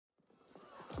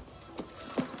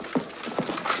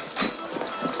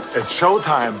It's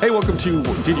showtime. Hey, welcome to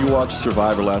Did You Watch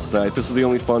Survivor Last Night? This is the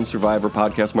only fun Survivor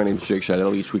podcast. My name is Jake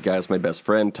Shadell. Each week I ask my best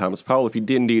friend, Thomas Powell, if he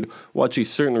did indeed watch a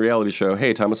certain reality show.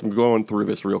 Hey, Thomas, I'm going through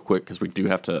this real quick because we do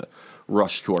have to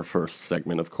rush to our first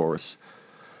segment, of course.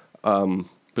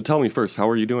 But tell me first, how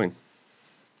are you doing?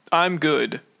 I'm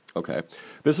good. Okay.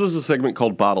 This is a segment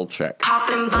called Bottle Check.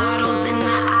 Popping bottles in the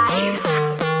ice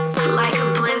like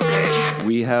a blizzard.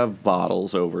 We have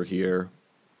bottles over here.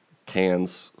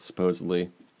 Cans,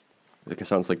 supposedly. It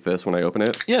sounds like this when I open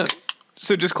it. Yeah.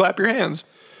 So just clap your hands.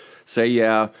 Say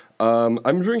yeah.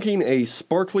 I'm drinking a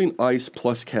sparkling ice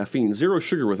plus caffeine, zero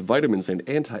sugar with vitamins and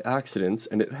antioxidants,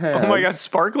 and it has... Oh my god,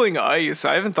 sparkling ice.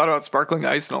 I haven't thought about sparkling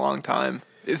ice in a long time.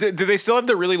 Do they still have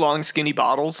the really long, skinny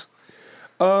bottles?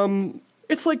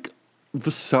 It's like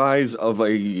the size of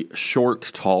a short,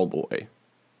 tall boy.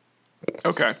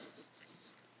 Okay.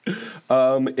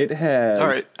 It has... All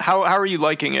right. How are you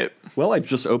liking it? Well, I've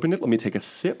just opened it. Let me take a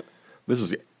sip. This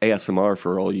is ASMR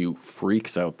for all you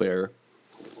freaks out there.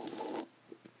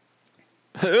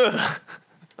 It's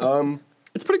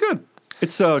pretty good.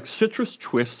 It's a citrus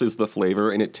twist is the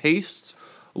flavor, and it tastes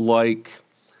like...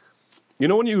 You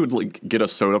know when you would like get a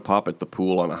soda pop at the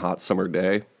pool on a hot summer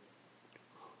day?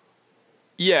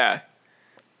 Yeah.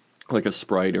 Like a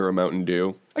Sprite or a Mountain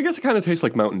Dew? I guess it kind of tastes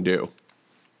like Mountain Dew.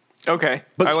 Okay.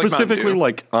 But I like specifically Mountain Dew.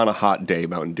 like on a hot day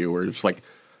Mountain Dew where it's like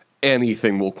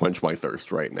anything will quench my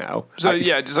thirst right now. So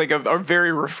yeah, just like a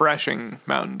very refreshing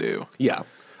Mountain Dew. Yeah.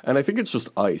 And I think it's just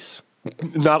ice.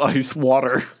 Not ice,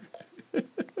 water.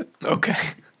 Okay.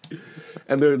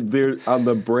 And they're on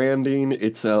the branding,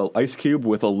 it's a ice cube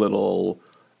with a little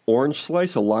orange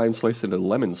slice, a lime slice, and a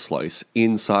lemon slice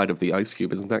inside of the ice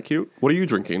cube. Isn't that cute? What are you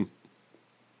drinking?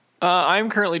 I'm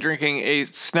currently drinking a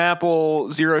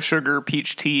Snapple zero sugar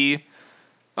peach tea.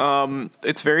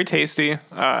 It's very tasty.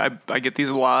 I get these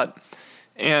a lot.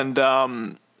 And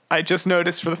I just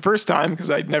noticed for the first time,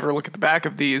 because I'd never look at the back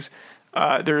of these,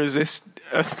 there is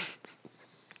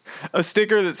a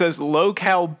sticker that says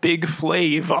 "Low-Cal Big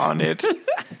Flav" on it.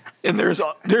 And there's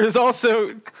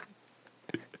also...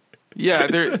 Yeah,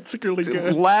 That's really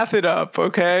good. Laugh it up,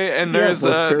 okay? And there's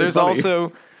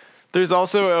funny. There's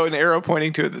also an arrow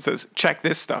pointing to it that says, check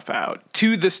this stuff out,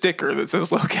 to the sticker that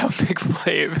says Low-Cal Big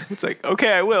Flav. It's like,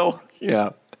 okay, I will.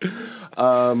 Yeah.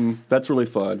 That's really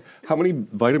fun. How many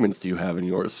vitamins do you have in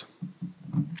yours?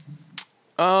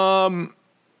 90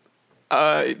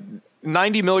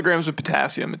 milligrams of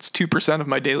potassium. It's 2% of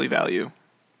my daily value.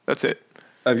 That's it.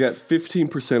 I've got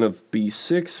 15% of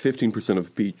B6, 15%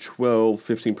 of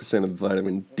B12, 15% of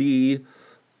vitamin D,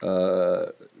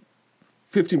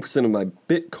 15% of my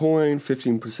Bitcoin,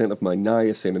 15% of my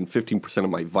niacin, and 15% of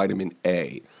my vitamin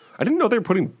A. I didn't know they were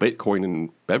putting Bitcoin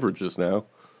in beverages now.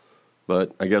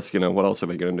 But I guess, what else are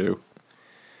they going to do?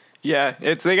 Yeah,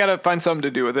 they got to find something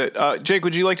to do with it. Jake,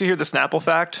 would you like to hear the Snapple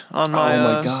fact on my...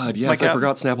 Oh my God, yes, I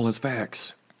forgot Snapple has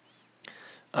facts.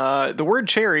 The word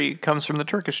cherry comes from the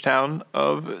Turkish town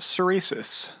of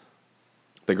Sarasis.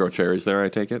 They grow cherries there, I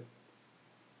take it?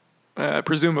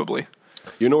 Presumably.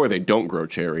 You know where they don't grow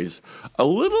cherries? A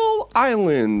little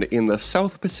island in the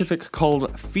South Pacific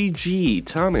called Fiji.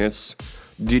 Thomas,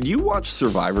 did you watch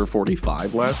Survivor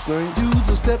 45 last night? Dudes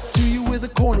will step to you with a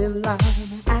corny line,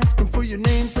 asking for your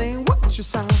name, saying, what's your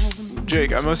sign?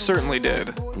 Jake, I most certainly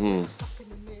did.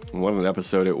 What an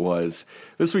episode it was.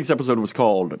 This week's episode was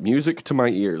called Music to My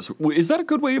Ears. Is that a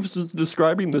good way of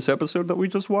describing this episode that we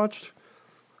just watched?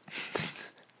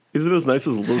 Is it as nice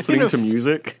as listening to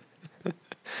music?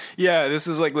 Yeah, this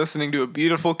is like listening to a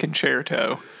beautiful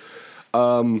concerto.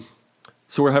 So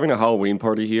we're having a Halloween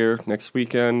party here next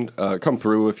weekend. Come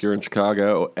through if you're in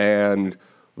Chicago. And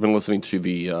we've been listening to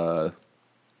the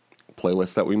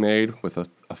playlist that we made with a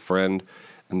friend.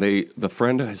 And the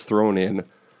friend has thrown in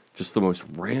just the most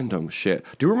random shit.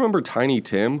 Do you remember Tiny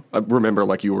Tim? I remember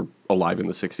like you were alive in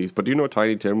the 60s. But do you know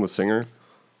Tiny Tim, the singer?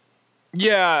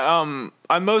 Yeah,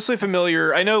 I'm mostly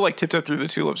familiar. I know like Tiptoe Through the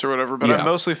Tulips or whatever, but Yeah. I'm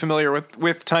mostly familiar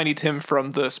with Tiny Tim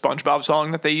from the SpongeBob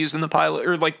song that they use in the pilot,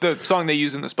 or like the song they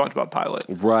use in the SpongeBob pilot.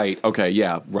 Right. Okay.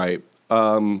 Yeah. Right.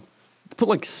 Put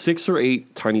like 6 or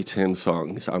 8 Tiny Tim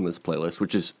songs on this playlist,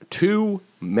 which is too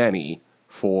many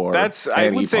for I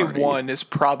any would say party. 1 is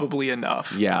probably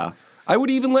enough. Yeah. I would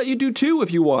even let you do 2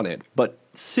 if you wanted, but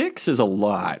 6 is a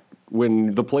lot.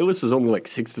 When the playlist is only like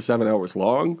 6 to 7 hours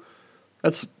long,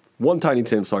 that's one Tiny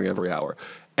Tim song every hour.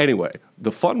 Anyway,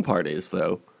 the fun part is,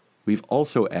 though, we've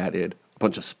also added a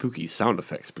bunch of spooky sound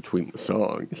effects between the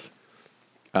songs.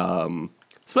 So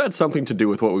that's something to do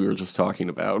with what we were just talking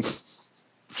about.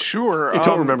 Sure. I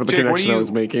don't remember the Jake, connection I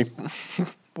was making.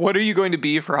 What are you going to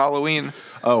be for Halloween?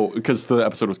 Oh, because the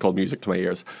episode was called Music to My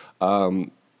Ears.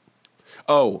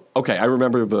 Oh, okay. I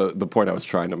remember the point I was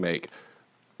trying to make.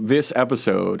 This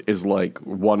episode is like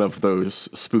one of those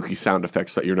spooky sound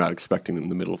effects that you're not expecting in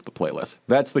the middle of the playlist.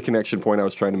 That's the connection point I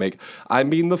was trying to make. I'm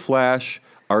being the Flash.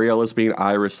 Ariella's being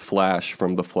Iris Flash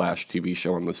from the Flash TV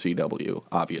show on the CW,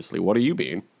 obviously. What are you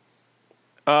being?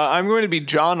 I'm going to be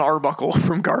John Arbuckle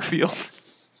from Garfield.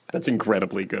 That's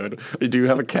incredibly good. Do you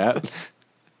have a cat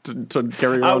to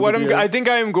carry around with you? I think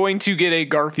I am going to get a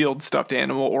Garfield stuffed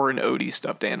animal or an Odie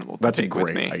stuffed animal to That's a take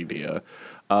with me. great idea.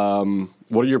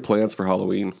 What are your plans for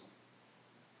Halloween?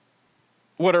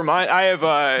 What are mine? I have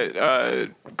a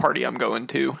party I'm going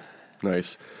to.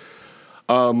 Nice.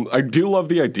 I do love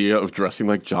the idea of dressing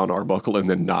like John Arbuckle and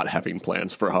then not having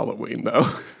plans for Halloween, though.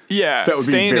 Yeah, That would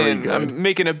be staying very in. good. I'm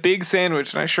making a big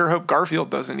sandwich, and I sure hope Garfield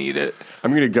doesn't eat it.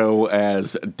 I'm going to go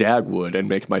as Dagwood and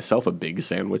make myself a big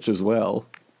sandwich as well.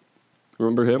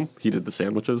 Remember him? He did the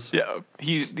sandwiches. Yeah,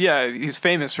 he's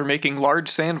famous for making large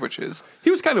sandwiches.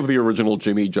 He was kind of the original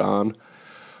Jimmy John.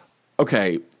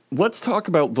 Okay, let's talk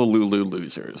about the Lulu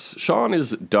losers. Sean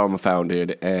is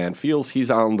dumbfounded and feels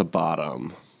he's on the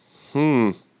bottom.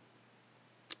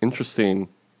 Interesting.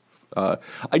 I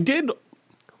did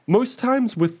most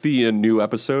times with the new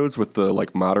episodes, with the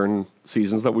like modern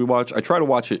seasons that we watch, I try to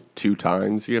watch it 2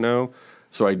 times,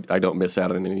 so I don't miss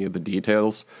out on any of the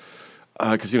details.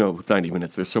 Because with 90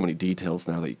 minutes, there's so many details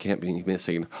now that you can't be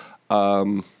missing.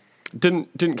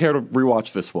 Didn't care to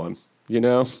rewatch this one,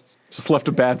 just left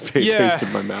a bad taste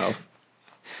in my mouth.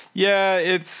 Yeah,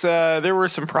 it's there were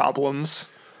some problems.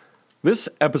 This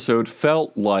episode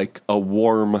felt like a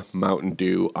warm Mountain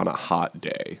Dew on a hot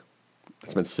day.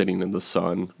 It's been sitting in the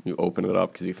sun. You open it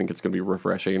up because you think it's going to be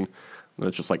refreshing. And then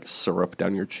it's just like syrup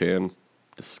down your chin.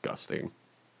 Disgusting.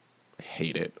 I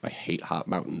hate it. I hate hot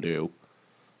Mountain Dew.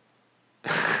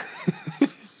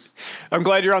 I'm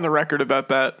glad you're on the record about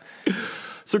that.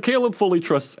 So Caleb fully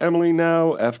trusts Emily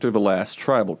now after the last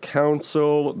tribal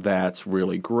council. That's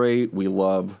really great. We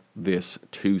love this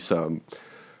twosome.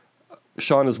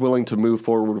 Sean is willing to move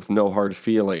forward with no hard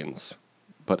feelings,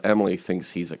 but Emily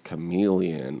thinks he's a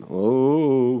chameleon.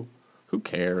 Oh, who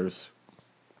cares?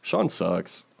 Sean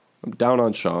sucks. I'm down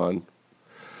on Sean.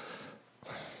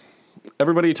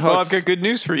 Everybody talks... Well, I've got good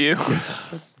news for you.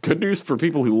 Good news for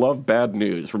people who love bad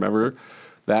news. Remember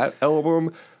that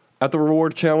album? At the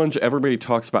reward challenge, everybody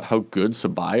talks about how good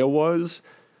Sabaya was.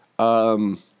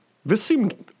 This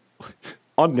seemed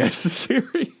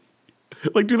unnecessary.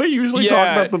 Like, do they usually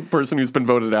talk about the person who's been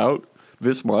voted out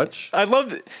this much?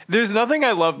 There's nothing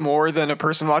I love more than a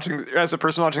person watching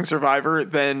Survivor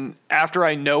than after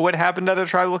I know what happened at a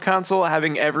tribal council,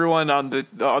 having everyone on the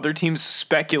other teams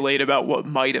speculate about what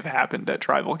might have happened at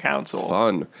tribal council.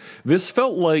 Fun. This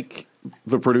felt like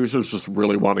the producers just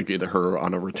really want to get her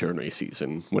on a return race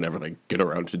season whenever they get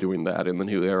around to doing that in the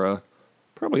new era.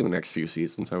 Probably in the next few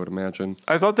seasons, I would imagine.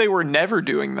 I thought they were never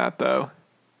doing that, though.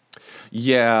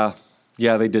 Yeah,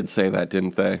 they did say that,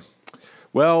 didn't they?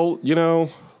 Well,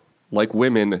 like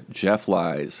women, Jeff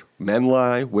lies. Men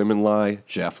lie, women lie,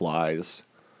 Jeff lies.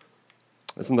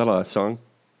 Isn't that a song?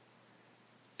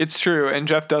 It's true, and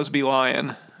Jeff does be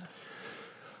lying.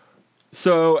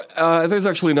 So, there's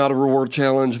actually not a reward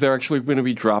challenge. They're actually going to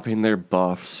be dropping their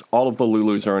buffs. All of the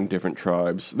Lulus are on different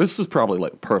tribes. This is probably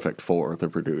like perfect for the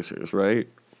producers, right?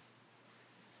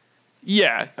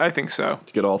 Yeah, I think so.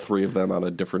 To get all 3 of them on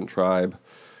a different tribe.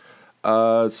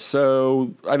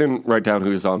 So I didn't write down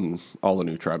who's on all the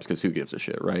new tribes because who gives a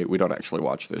shit, right? We don't actually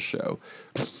watch this show.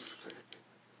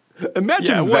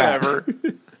 Imagine that whatever.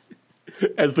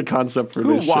 as the concept for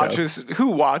this show.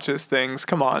 Who watches things?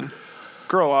 Come on,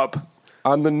 grow up.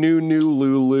 On the new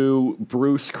Lulu,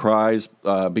 Bruce cries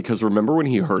because remember when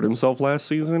he hurt himself last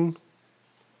season?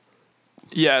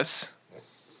 Yes.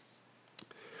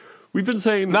 We've been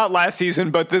saying... Not last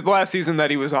season, but the last season that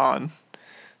he was on.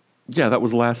 Yeah, that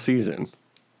was last season.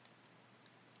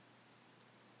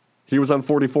 He was on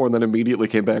 44 and then immediately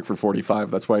came back for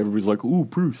 45. That's why everybody's like, ooh,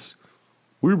 Bruce,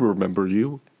 we remember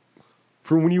you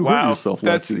from when you hurt yourself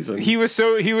last season. He was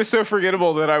so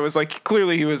forgettable that I was like,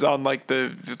 clearly he was on like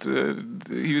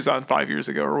he was on 5 years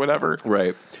ago or whatever.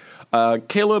 Right.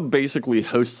 Caleb basically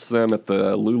hosts them at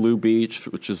the Lulu Beach,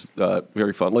 which is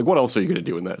very fun. Like, what else are you going to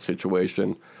do in that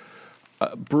situation?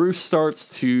 Bruce starts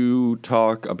to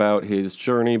talk about his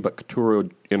journey, but Katuro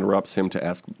interrupts him to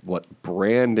ask what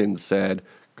Brandon said.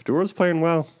 Katuro's playing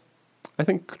well. I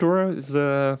think Katuro is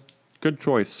a good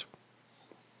choice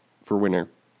for winner.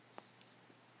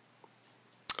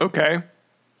 Okay.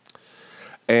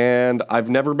 And I've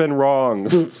never been wrong.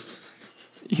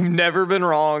 You've never been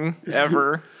wrong,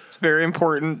 ever. It's very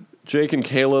important Jake and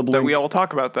Caleb that we all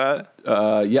talk about that.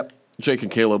 Yep. Jake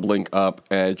and Caleb link up,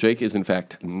 and Jake is in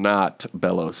fact not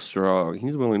Bellows strong.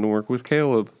 He's willing to work with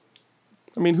Caleb.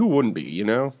 I mean, who wouldn't be, you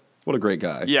know? What a great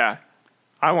guy. Yeah.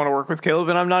 I want to work with Caleb,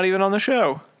 and I'm not even on the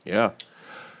show. Yeah.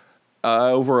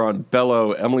 Over on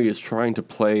Bello, Emily is trying to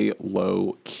play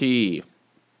low key.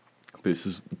 This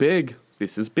is big.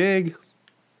 This is big.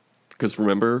 Because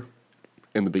remember,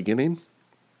 in the beginning,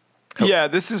 Yeah,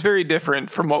 this is very different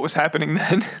from what was happening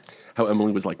then. how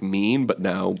Emily was like mean, but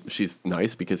now she's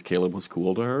nice because Caleb was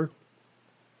cool to her.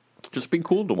 Just be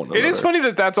cool to one another. It is funny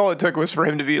that that's all it took was for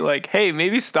him to be like, hey,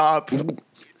 maybe stop.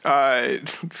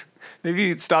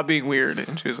 Maybe stop being weird.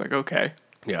 And she was like, okay.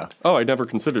 Yeah. Oh, I never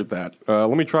considered that.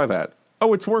 Let me try that.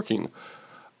 Oh, it's working.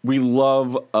 We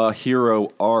love a hero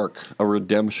arc, a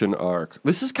redemption arc.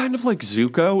 This is kind of like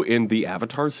Zuko in the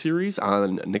Avatar series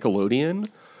on Nickelodeon.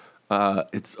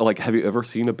 It's like, have you ever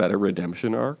seen a better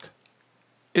redemption arc?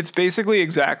 It's basically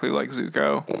exactly like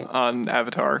Zuko on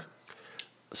Avatar.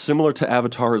 Similar to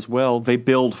Avatar as well, they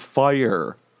build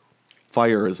fire.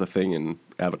 Fire is a thing in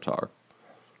Avatar.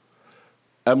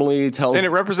 Emily tells... And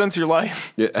it represents your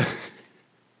life. Yeah.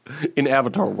 In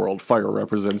Avatar world, fire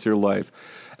represents your life.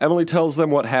 Emily tells them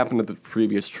what happened at the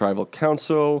previous tribal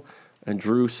council, and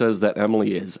Drew says that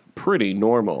Emily is pretty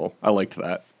normal. I liked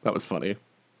that. That was funny.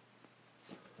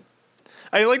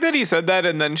 I like that he said that,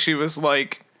 and then she was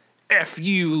like, F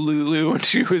you, Lulu, and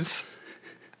she was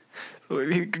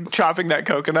chopping that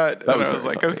coconut. That and was I was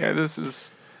very like, funny. okay, this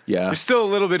is... Yeah. There's still a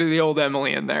little bit of the old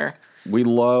Emily in there. We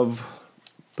love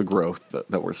the growth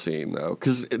that we're seeing, though.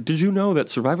 Because did you know that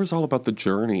Survivor's all about the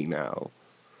journey now?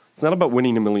 It's not about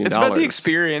winning $1 million. It's about the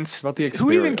experience. It's about the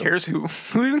Who even experience.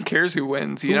 cares who even cares who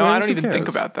wins? You Who know, I wins? don't Who even think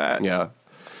cares? about that. Yeah.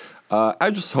 I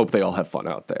just hope they all have fun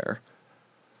out there.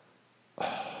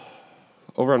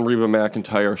 Over on Reba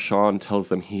McEntire, Sean tells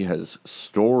them he has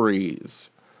stories.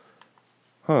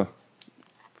 Huh.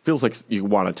 Feels like you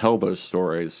want to tell those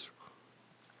stories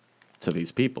to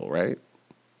these people, right?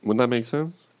 Wouldn't that make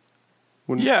sense?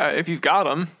 Yeah, if you've got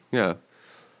them. Yeah.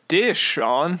 Dish,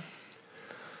 Sean.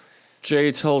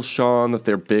 Jay tells Sean that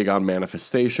they're big on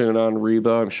manifestation on Reba.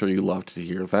 I'm sure you loved to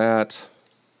hear that.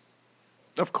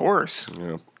 Of course.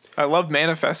 Yeah. I love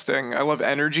manifesting. I love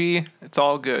energy. It's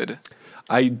all good.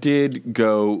 I did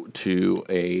go to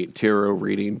a tarot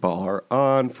reading bar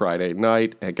on Friday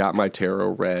night and got my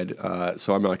tarot read,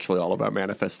 so I'm actually all about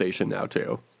manifestation now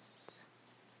too.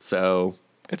 So,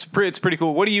 It's pretty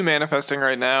cool. What are you manifesting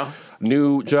right now?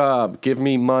 new job, give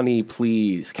me money,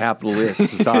 please. Capitalist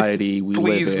society we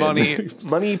Please, live in. money.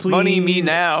 Money, please. Money me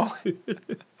now.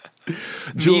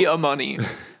 Me a money.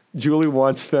 Julie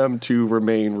wants them to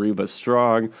remain Reba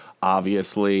strong,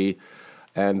 obviously,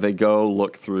 and they go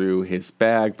look through his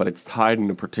bag, but it's tied in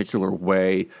a particular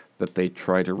way that they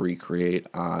try to recreate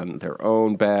on their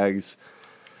own bags.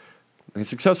 They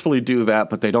successfully do that,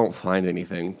 but they don't find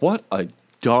anything. What a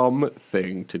dumb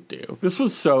thing to do. This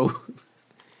was so...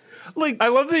 like, I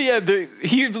love that,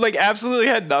 he like absolutely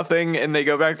had nothing, and they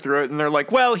go back through it, and they're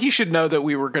like, well, he should know that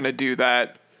we were going to do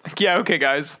that. Like, yeah, okay,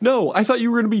 guys. no, I thought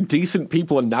you were going to be decent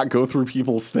people and not go through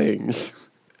people's things.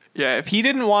 Yeah, if he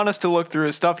didn't want us to look through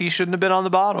his stuff, he shouldn't have been on the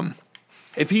bottom.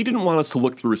 If he didn't want us to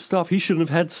look through his stuff, he shouldn't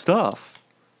have had stuff.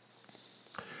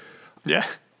 Yeah.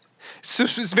 So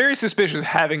it's very suspicious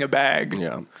having a bag.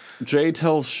 Yeah. Jay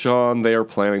tells Sean they are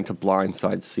planning to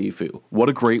blindside Sifu. What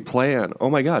a great plan. Oh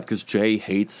my god, because Jay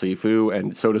hates Sifu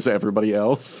and so does everybody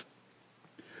else.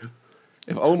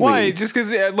 If only. Why? Just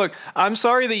because, look, I'm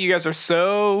sorry that you guys are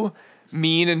so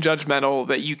mean and judgmental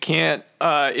that you can't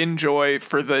enjoy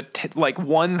for the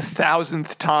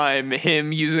 1,000th time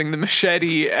him using the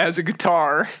machete as a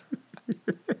guitar.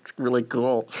 It's really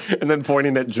cool. And then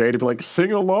pointing at Jay to be like,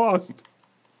 sing along.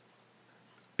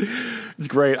 It's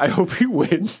great. I hope he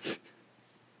wins.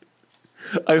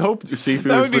 I hope Sifu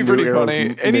That is would the be pretty new Arrow's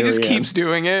funny. And he just Marianne. keeps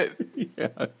doing it.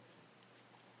 Yeah.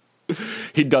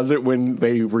 He does it when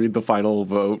they read the final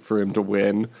vote for him to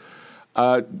win.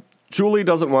 Julie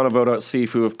doesn't want to vote out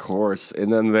Sifu, of course,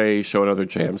 and then they show another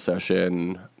jam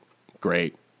session.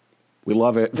 Great. We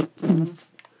love it.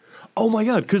 Oh my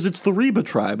god, because it's the Reba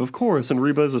tribe, of course, and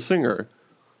Reba is a singer.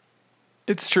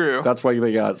 It's true. That's why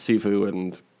they got Sifu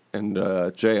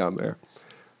and Jay on there,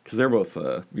 because they're both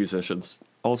musicians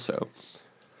also.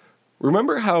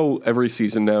 Remember how every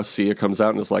season now Sia comes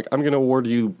out and is like, I'm going to award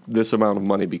you this amount of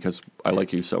money because I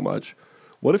like you so much.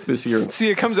 What if this year... See,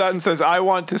 it comes out and says, I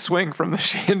want to swing from the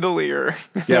chandelier.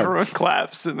 And Yeah. everyone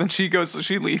claps, and then she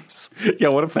leaves. Yeah,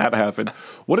 what if that happened?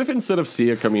 What if instead of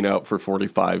Sia coming out for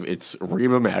 45, it's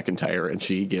Reba McEntire and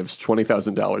she gives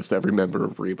 $20,000 to every member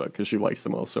of Reba because she likes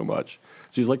them all so much?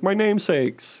 She's like, my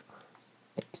namesakes.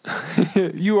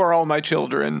 You are all my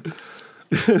children.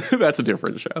 That's a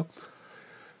different show.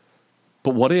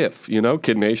 But what if,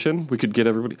 Kid Nation? We could get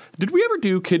everybody. Did we ever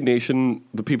do Kid Nation,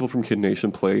 the people from Kid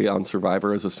Nation play on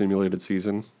Survivor as a simulated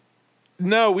season?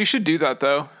 No, we should do that,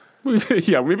 though.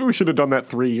 Yeah, maybe we should have done that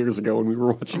 3 years ago when we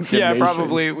were watching Kid Nation.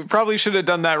 Probably. We probably should have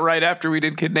done that right after we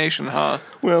did Kid Nation, huh?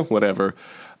 Well, whatever.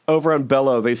 Over on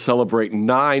Bello, they celebrate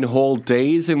 9 whole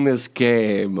days in this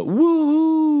game.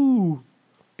 Woo!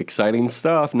 Exciting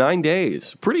stuff. 9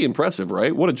 days. Pretty impressive,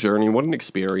 right? What a journey. What an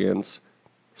experience.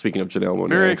 Speaking of Janelle Monáe.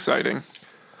 Very exciting.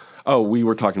 Oh, we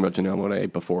were talking about Janelle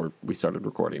Monáe before we started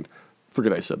recording.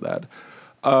 Forget I said that.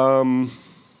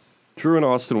 Drew and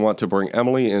Austin want to bring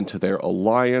Emily into their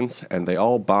alliance, and they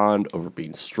all bond over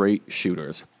being straight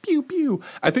shooters. Pew, pew.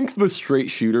 I think the Straight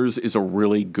Shooters is a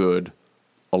really good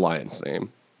alliance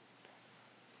name.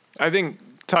 I think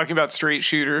talking about straight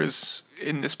shooters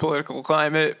in this political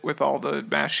climate with all the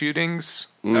mass shootings,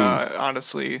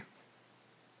 honestly, I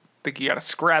think you got to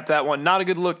scrap that one. Not a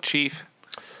good look, Chief.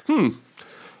 I'm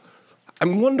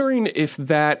wondering if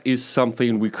that is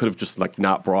something we could have just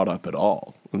not brought up at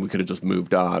all, and we could have just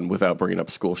moved on without bringing up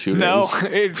school shootings. No,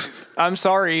 I'm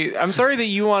sorry. I'm sorry that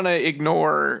you want to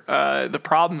ignore the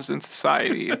problems in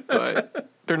society, but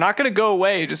they're not going to go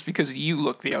away just because you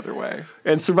look the other way.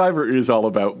 And Survivor is all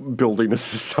about building a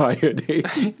society.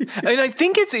 And I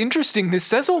think it's interesting. This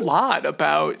says a lot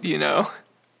about,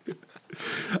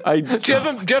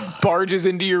 Jeff barges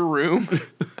into your room.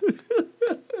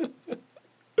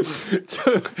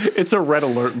 It's a red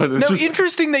alert, but it's just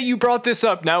interesting that you brought this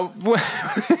up. Now,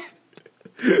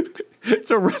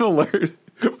 it's a red alert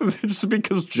just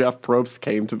because Jeff Probst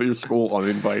came to their school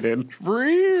uninvited.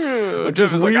 Real.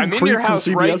 Just was I'm in your house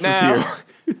right now.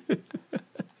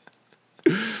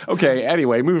 Okay,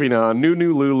 anyway, moving on. New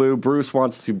Lulu. Bruce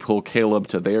wants to pull Caleb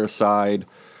to their side.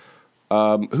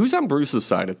 Who's on Bruce's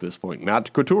side at this point?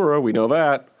 Not Katurah, we know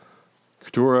that.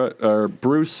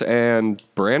 Bruce and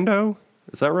Brando?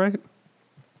 Is that right?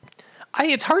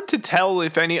 It's hard to tell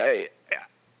if any.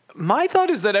 My thought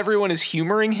is that everyone is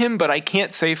humoring him, but I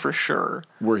can't say for sure.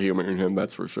 We're humoring him,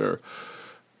 that's for sure.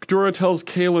 Katurah tells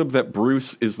Caleb that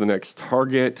Bruce is the next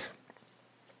target.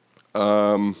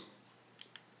 I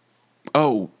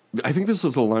think this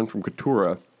is a line from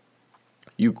Katurah.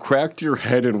 You cracked your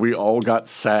head and we all got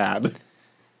sad.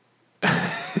 I'm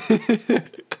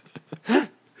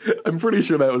pretty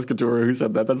sure that was Katurah who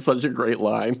said that. That's such a great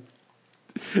line.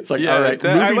 It's like, all right,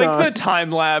 I like on. the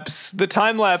time lapse. The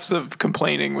time lapse of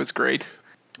complaining was great.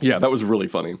 Yeah, that was really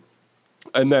funny.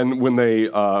 And then when they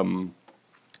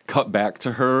cut back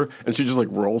to her, and she just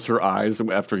rolls her eyes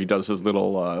after he does his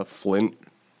little Flint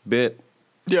bit.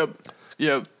 Yep.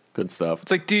 Good stuff.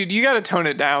 It's like, dude, you got to tone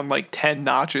it down 10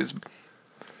 notches.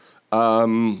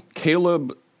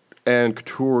 Caleb and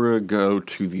Katurah go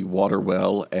to the water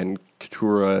well, and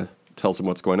Katurah tells him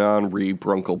what's going on,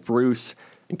 Uncle Bruce.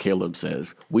 And Caleb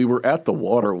says, we were at the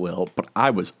water well, but I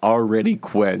was already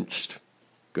quenched.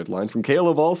 Good line from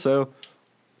Caleb also.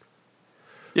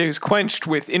 Yeah, he was quenched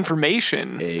with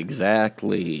information.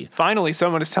 Exactly. Finally,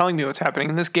 someone is telling me what's happening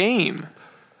in this game.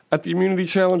 At the immunity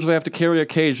challenge, they have to carry a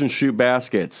cage and shoot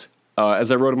baskets. As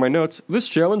I wrote in my notes, this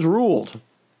challenge ruled.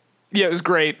 Yeah, it was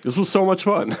great. This was so much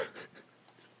fun.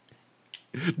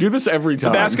 Do this every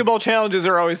time. The basketball challenges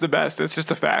are always the best. It's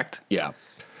just a fact. Yeah.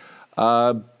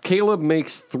 Caleb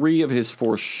makes 3 of his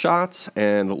 4 shots,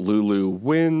 and Lulu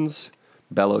wins.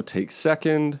 Bello takes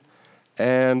second,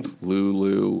 and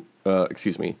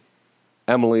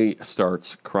Emily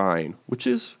starts crying, which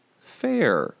is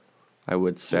fair, I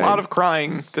would say. A lot of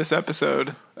crying this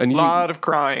episode. A And lot of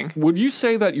crying. Would you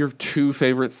say that your 2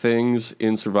 favorite things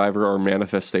in Survivor are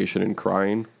manifestation and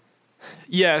crying?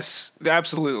 Yes,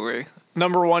 absolutely.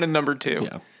 Number 1 and number 2.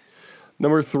 Yeah.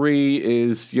 Number 3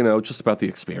 is, just about the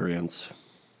experience.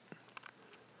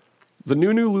 The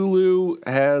new Lulu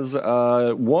has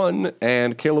won,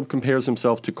 and Caleb compares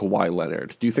himself to Kawhi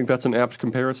Leonard. Do you think that's an apt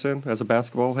comparison as a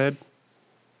basketball head?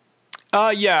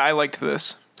 Yeah, I liked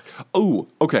this. Oh,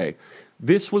 okay.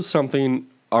 This was something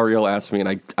Ariel asked me,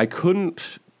 and I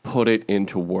couldn't put it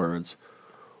into words.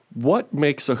 What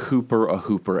makes a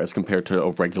hooper as compared to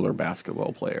a regular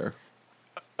basketball player?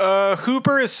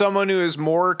 Hooper is someone who is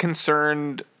more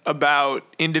concerned about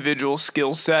individual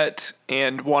skill set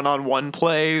and one-on-one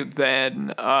play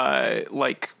than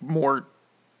more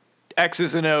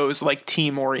X's and O's,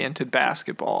 team-oriented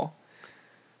basketball.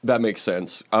 That makes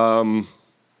sense. It's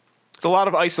a lot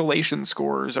of isolation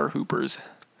scorers are hoopers.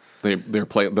 They're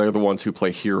the ones who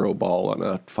play hero ball on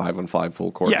a 5-on-5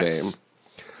 full court game.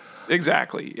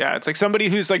 Exactly. Yeah, it's like somebody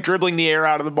who's dribbling the air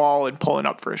out of the ball and pulling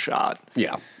up for a shot.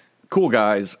 Yeah. Cool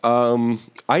guys.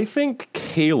 I think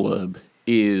Caleb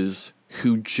is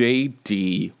who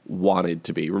JD wanted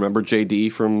to be. Remember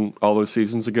JD from all those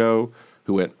seasons ago,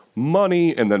 who went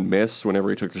money and then missed whenever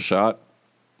he took a shot?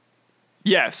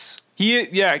 Yes.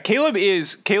 Caleb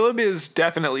is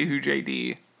definitely who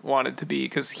JD wanted to be,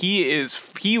 because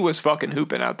he was fucking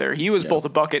hooping out there. He was both a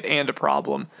bucket and a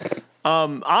problem.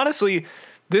 Honestly,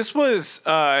 this was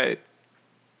that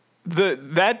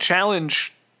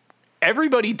challenge.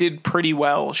 Everybody did pretty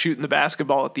well shooting the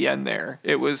basketball at the end there.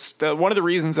 It was one of the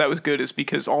reasons that was good is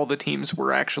because all the teams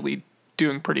were actually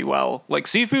doing pretty well. Like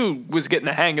Sifu was getting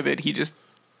the hang of it. He just,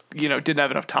 didn't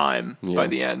have enough time by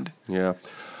the end. Yeah.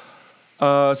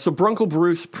 So Brunkle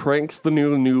Bruce pranks the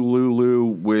new Lulu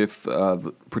with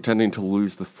pretending to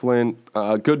lose the Flint.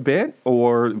 Good bit,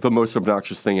 or the most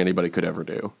obnoxious thing anybody could ever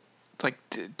do? It's like,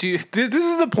 this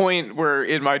is the point where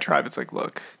in my tribe, it's like,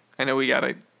 look, I know we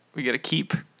gotta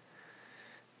keep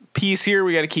peace here.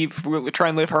 We try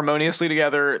and live harmoniously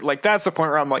together. Like, that's the point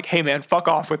where I'm like, hey man, fuck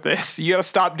off with this. You gotta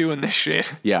stop doing this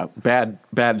shit. Yeah, bad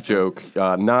joke.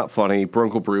 Not funny.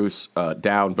 Brunkle Bruce,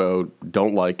 down vote.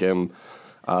 Don't like him.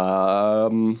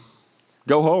 Go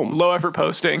home. Low effort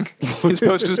posting. His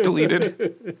post was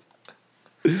deleted.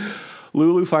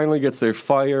 Lulu finally gets their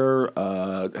fire.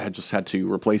 Had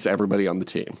to replace everybody on the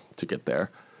team to get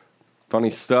there. Funny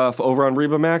stuff. Over on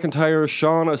Reba McEntire,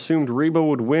 Sean assumed Reba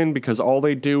would win because all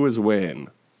they do is win.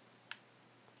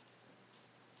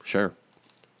 Sure.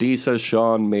 D says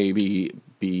Sean may be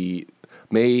the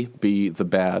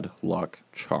bad luck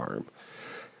charm.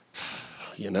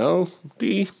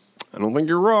 D, I don't think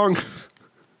you're wrong.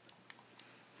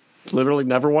 Literally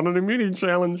never won an immunity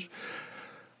challenge.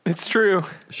 It's true.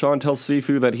 Sean tells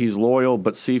Sifu that he's loyal,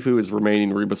 but Sifu is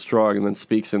remaining Reba strong and then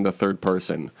speaks in the third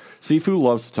person. Sifu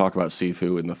loves to talk about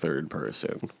Sifu in the third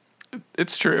person.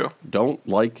 It's true. Don't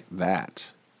like that.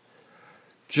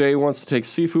 Jay wants to take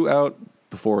Sifu out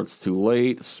before it's too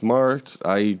late. Smart.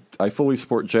 I fully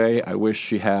support Jay. I wish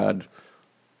she had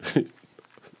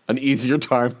an easier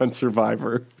time on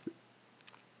Survivor.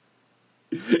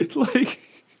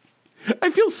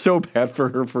 I feel so bad for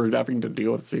her for having to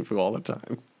deal with Sifu all the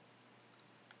time.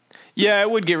 Yeah,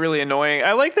 it would get really annoying.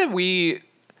 I like that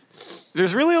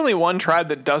there's really only one tribe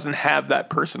that doesn't have that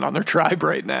person on their tribe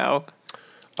right now.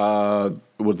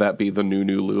 Would that be the new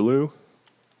Lulu?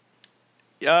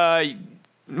 Well,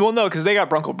 no, because they got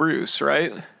Brunkle Bruce,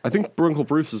 right? I think Brunkle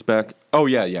Bruce is back. Oh,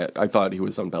 yeah. I thought he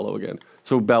was on Bello again.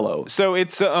 So Bello. So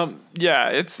it's Bello,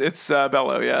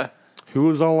 yeah.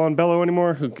 Who is all on Bello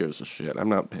anymore? Who gives a shit? I'm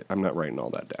not writing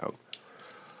all that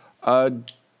down.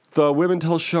 The women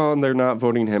tell Sean they're not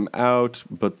voting him out,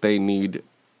 but they need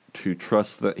to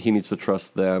trust that he needs to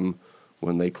trust them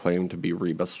when they claim to be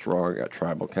Reba strong at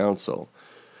tribal council.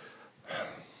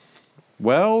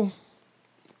 Well,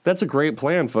 that's a great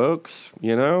plan, folks.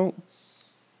 Could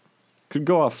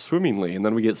go off swimmingly, and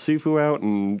then we get Sifu out,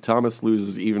 and Thomas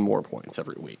loses even more points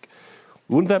every week.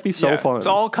 Wouldn't that be so fun? It's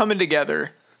all coming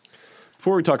together.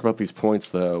 Before we talk about these points,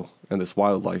 though, and this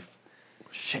wildlife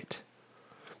shit.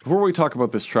 Before we talk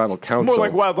about this tribal council, More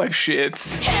like wildlife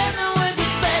shits.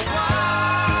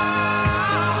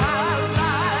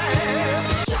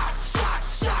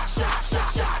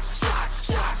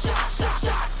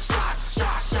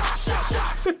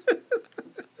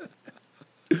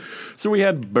 So we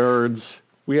had birds,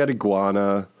 we had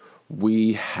iguana,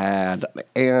 we had an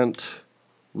ant,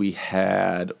 we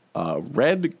had a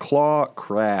red claw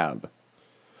crab.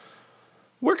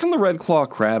 Where can the red claw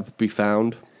crab be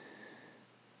found?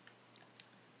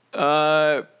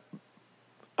 I'm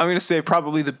going to say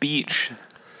probably the beach.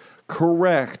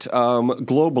 Correct.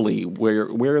 Globally,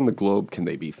 where in the globe can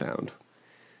they be found?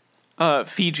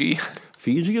 Fiji.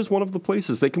 Fiji is one of the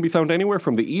places. They can be found anywhere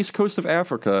from the east coast of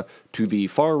Africa to the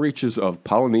far reaches of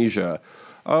Polynesia.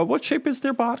 What shape is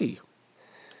their body?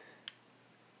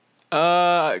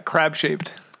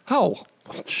 Crab-shaped. How?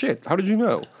 Oh, shit. How did you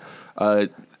know?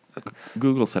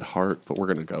 Google said heart, but we're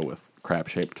going to go with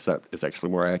crab-shaped because that is actually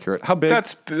more accurate. How big?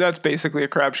 That's basically a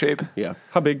crab shape. Yeah.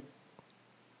 How big?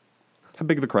 How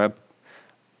big the crab?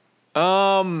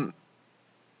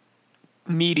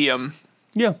 Medium.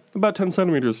 Yeah, about 10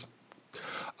 centimeters.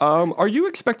 Are you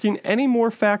expecting any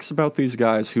more facts about these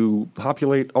guys who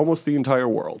populate almost the entire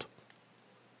world?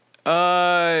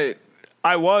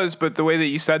 I was, but the way that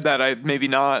you said that, maybe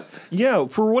not. Yeah,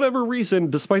 for whatever reason,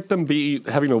 despite them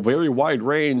having a very wide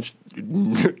range,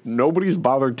 nobody's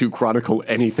bothered to chronicle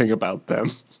anything about them.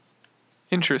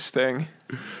 Interesting.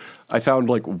 I found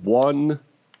one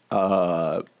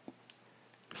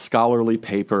scholarly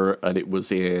paper, and it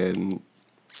was in,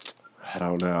 I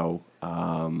don't know,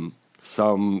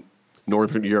 some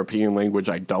Northern European language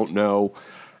I don't know,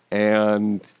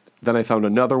 and Then I found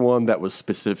another one that was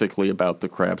specifically about the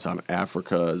crabs on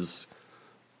Africa's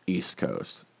east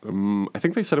coast. I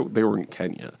think they said they were in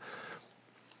Kenya.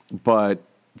 But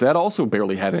that also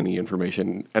barely had any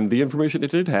information. And the information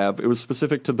it did have, it was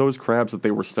specific to those crabs that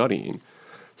they were studying.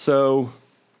 So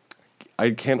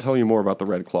I can't tell you more about the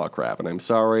red claw crab, and I'm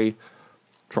sorry.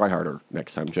 Try harder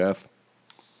next time, Jeff.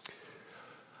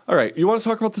 All right, you want to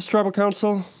talk about this tribal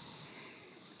council?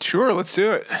 Sure, let's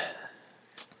do it.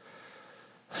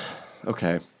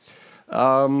 Okay.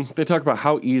 They talk about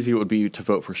how easy it would be to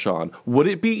vote for Sean. Would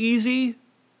it be easy?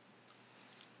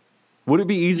 Would it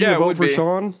be easy Yeah, to it vote would for be.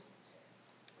 Sean?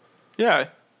 Yeah.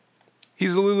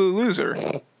 He's a Lulu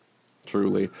loser.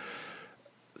 Truly.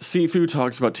 Sifu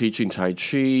talks about teaching Tai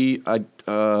Chi. I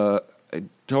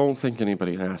don't think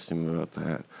anybody asked him about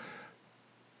that.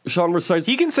 Sean recites...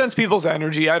 He can sense people's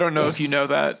energy. I don't know if you know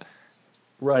that.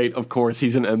 Right, of course.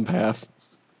 He's an empath.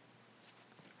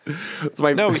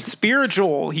 No, it's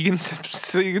spiritual. He can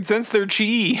sense their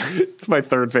chi. It's my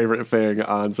third favorite thing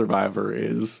on Survivor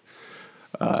is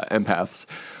empaths.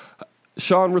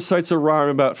 Sean recites a rhyme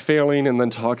about failing and then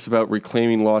talks about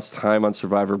reclaiming lost time on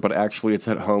Survivor, but actually it's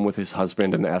at home with his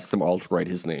husband and asks them all to write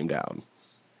his name down.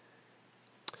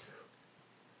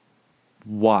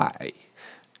 Why?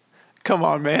 Come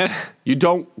on, man. You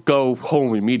don't go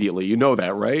home immediately. You know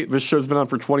that, right? This show's been on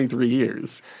for 23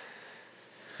 years.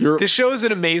 This show is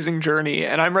an amazing journey,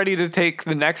 and I'm ready to take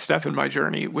the next step in my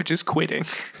journey, which is quitting.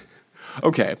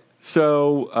 Okay,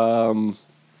 so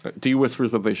D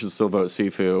whispers that they should still vote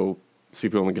Sifu.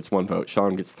 Sifu only gets 1 vote.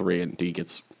 Sean gets 3, and D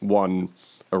gets 1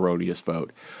 erroneous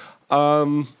vote.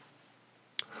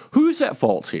 Who's at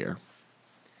fault here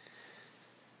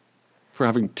for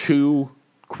having 2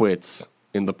 quits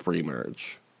in the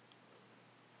pre-merge?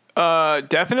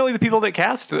 Definitely the people that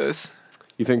cast this.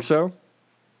 You think so?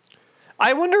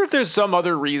 I wonder if there's some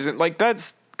other reason. Like,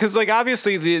 that's because, like,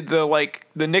 obviously the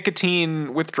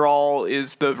nicotine withdrawal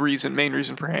is the main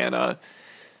reason for Hannah.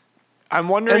 I'm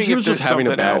wondering And she was if just having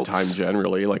a bad else. time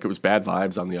generally. Like, it was bad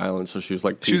vibes on the island, so she was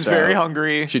like, She was "Peace very out."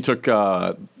 hungry. She took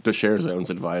the Share Zone's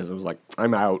advice and was like,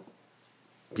 I'm out.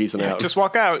 Peacing out. Just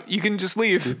walk out. You can just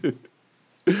leave.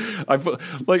 I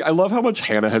love how much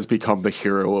Hannah has become the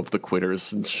hero of the quitters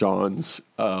since Sean's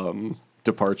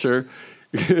departure.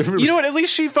 You know what? At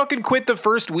least she fucking quit the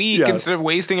first week Yeah. instead of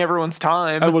wasting everyone's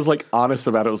time. I was like honest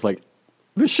about it. I was like,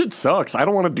 this shit sucks. I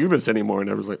don't want to do this anymore. And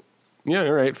everyone's like, yeah,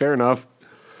 all right, fair enough.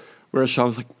 Whereas Sean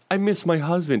was like, I miss my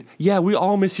husband. Yeah, we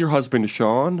all miss your husband,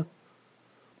 Sean.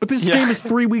 But this game is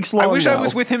 3 weeks long I wish I now.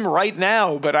 was with him right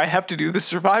now, but I have to do the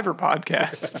Survivor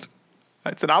podcast.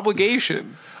 It's an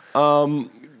obligation. Sean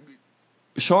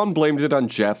blamed it on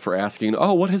Jeff for asking,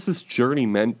 oh, what has this journey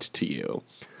meant to you?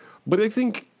 But I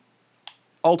think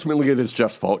ultimately it is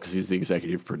Jeff's fault because he's the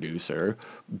executive producer.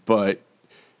 But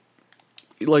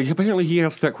like apparently he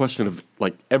asked that question of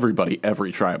like everybody,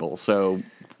 every tribal. So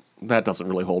that doesn't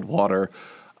really hold water.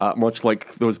 Much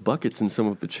like those buckets in some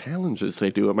of the challenges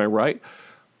they do, am I right?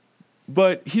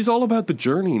 But he's all about the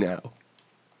journey now.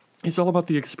 He's all about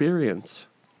the experience.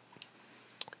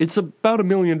 It's about $1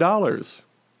 million. It's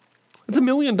 $1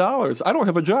 million. I don't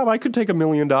have a job. I could take $1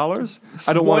 million.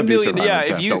 I don't want to do Survivor, yeah,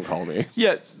 Jeff. if you Don't call me.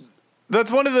 Yeah.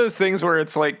 That's one of those things where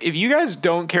it's like, if you guys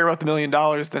don't care about the $1 million,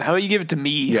 then how about you give it to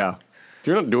me? Yeah. If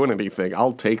you're not doing anything,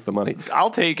 I'll take the money. I'll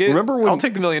take it. I'll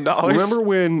take the $1 million. Remember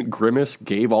when Grimace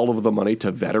gave all of the money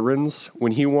to veterans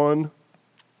when he won?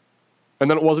 And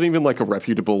then it wasn't even like a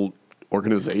reputable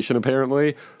organization,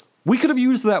 apparently. We could have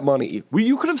used that money.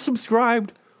 You could have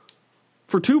subscribed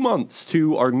for 2 months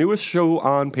to our newest show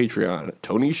on Patreon,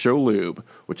 Tony's Show Lube,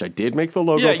 which I did make the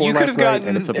logo Yeah, for you could last have night, gotten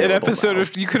and it's an available episode now.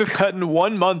 of. You could have gotten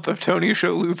 1 month of Tony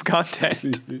Show Loop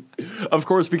content. Of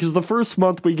course, because the first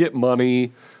month we get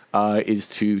money is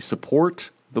to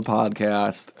support the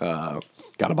podcast.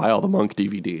 Got to buy all the Monk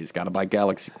DVDs. Got to buy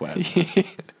Galaxy Quest.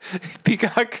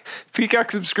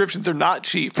 Peacock subscriptions are not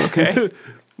cheap. Okay.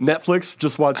 Netflix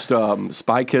just watched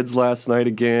Spy Kids last night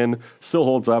again. Still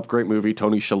holds up. Great movie.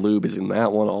 Tony Shalhoub is in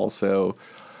that one also.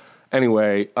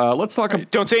 Anyway, let's talk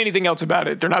about... Don't say anything else about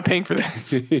it. They're not paying for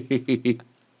this.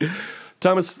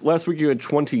 Thomas, last week you had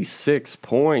 26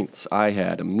 points. I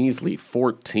had a measly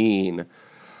 14.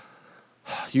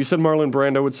 You said Marlon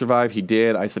Brando would survive. He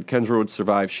did. I said Kendra would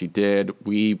survive. She did.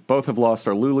 We both have lost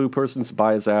our Lulu person.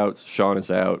 Spy is out. Sean is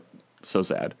out. So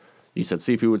sad. You said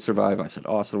Sifu would survive. I said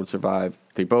Austin would survive.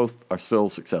 They both are still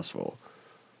successful.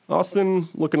 Austin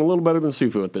looking a little better than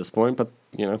Sifu at this point, but,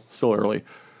 still early.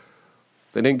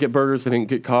 They didn't get burgers. They didn't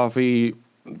get coffee.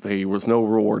 There was no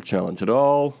reward challenge at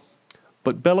all.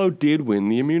 But Bello did win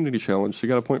the immunity challenge, so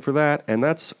you got a point for that. And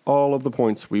that's all of the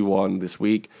points we won this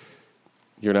week.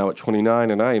 You're now at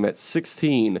 29, and I am at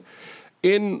 16.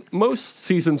 In most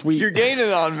seasons, You're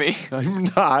gaining on me. I'm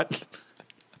not.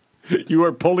 You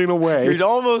are pulling away. You're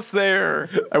almost there.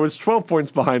 I was 12 points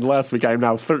behind last week. I am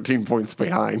now 13 points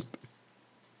behind.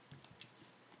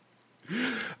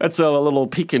 That's a little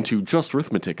peek into Just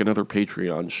Arithmetic, another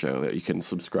Patreon show that you can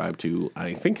subscribe to.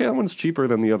 I think that one's cheaper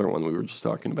than the other one we were just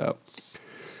talking about.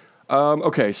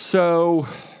 Okay, so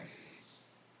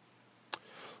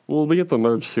we'll be at the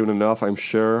merge soon enough, I'm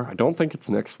sure. I don't think it's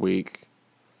next week.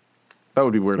 That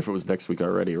would be weird if it was next week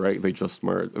already, right? They just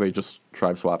merged. They just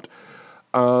tribe swapped.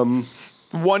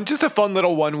 Just a fun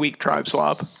little 1 week tribe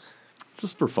swap.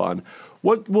 Just for fun.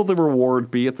 What will the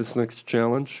reward be at this next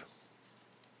challenge?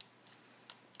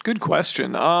 Good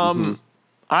question.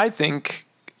 I think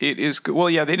it is good. Well,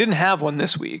 yeah, they didn't have one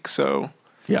this week, so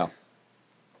Yeah.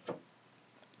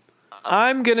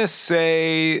 I'm gonna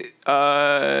say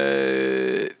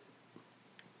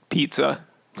pizza.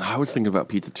 I was thinking about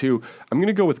pizza too. I'm going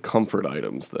to go with comfort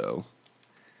items, though.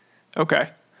 Okay.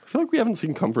 I feel like we haven't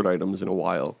seen comfort items in a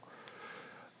while.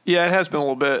 Yeah, it has been a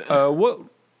little bit. What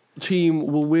team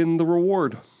will win the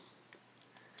reward?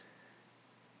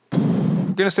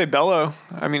 I'm gonna say Bello.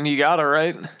 I mean, you got it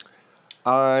right.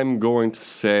 I'm going to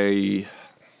say,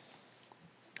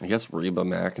 I guess, Reba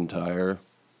McEntire.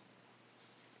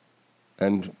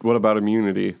 And what about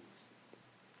immunity?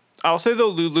 I'll say the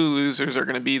Lulu losers are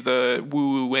gonna be the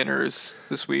woo-woo winners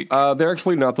this week. They're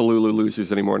actually not the Lulu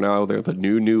losers anymore now. They're the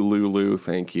new Lulu.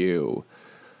 Thank you.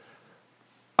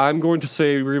 I'm going to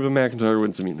say Reba McEntire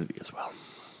wins immunity as well.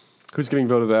 Who's getting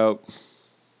voted out?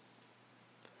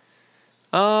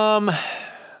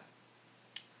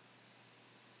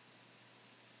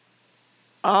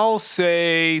 I'll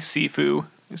say Sifu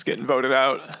is getting voted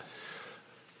out.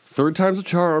 Third time's a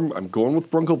charm. I'm going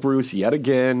with Brunkle Bruce yet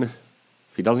again.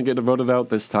 If he doesn't get voted out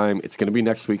this time, it's going to be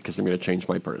next week because I'm going to change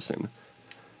my person.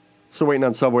 So waiting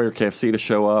on Subway or KFC to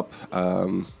show up.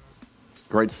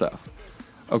 Great stuff.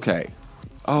 Okay.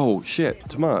 Oh, shit.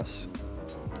 Tomas.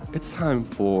 It's time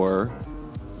for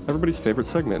everybody's favorite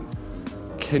segment.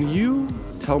 Can you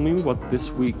tell me what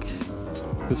this week's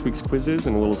quiz is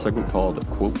in a little segment called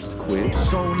Quotes to Quiz?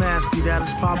 So nasty that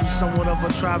it's probably somewhat of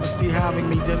a travesty having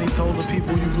me. Then he told the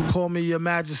people you can call me your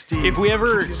majesty. If we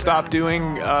ever stop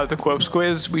doing the Quopes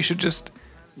quiz, we should just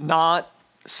not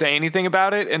say anything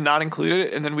about it and not include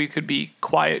it, and then we could be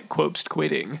quiet Quopes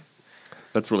quitting.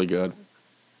 That's really good.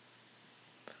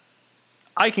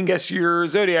 I can guess your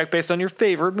zodiac based on your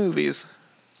favorite movies.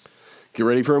 Get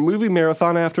ready for a movie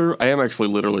marathon after. I am actually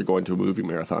literally going to a movie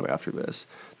marathon after this.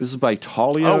 This is by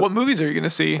Talia. Oh, what movies are you going to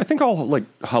see? I think all like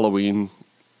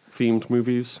Halloween-themed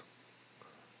movies.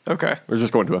 Okay. We're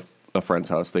just going to a friend's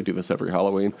house. They do this every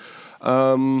Halloween.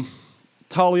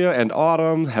 Talia and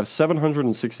Autumn have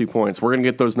 760 points. We're going to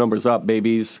get those numbers up,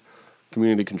 babies.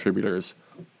 Community contributors.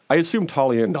 I assume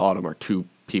Talia and Autumn are two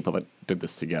people that did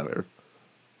this together.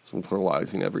 So I'm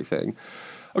pluralizing everything.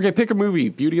 Okay, pick a movie.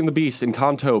 Beauty and the Beast,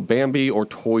 Encanto, Bambi, or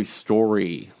Toy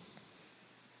Story.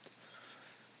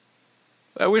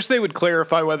 I wish they would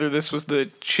clarify whether this was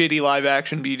the shitty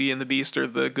live-action Beauty and the Beast or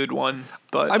the good one.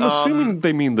 But I'm assuming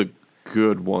they mean the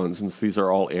good ones, since these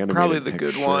are all animated probably the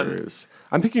pictures. good one.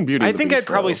 I'm picking Beauty and the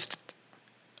Beast,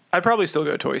 I'd probably still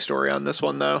go Toy Story on this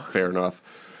one, though. Fair enough.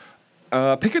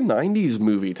 Pick a 90s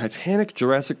movie. Titanic,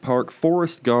 Jurassic Park,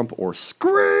 Forrest Gump, or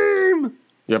Scream.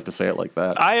 You have to say it like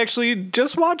that. I actually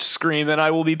just watched Scream, and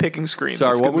I will be picking Scream.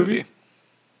 Sorry, It's a what good movie?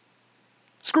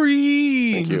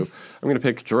 Scream. Thank you. I'm going to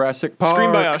pick Jurassic Park.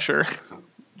 Scream by Usher.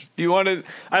 Do you want to?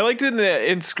 I liked it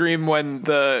in Scream when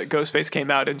the Ghostface came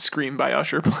out and Scream by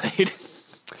Usher played.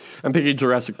 I'm picking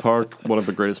Jurassic Park, one of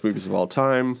the greatest movies of all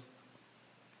time.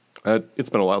 It's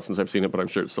been a while since I've seen it, but I'm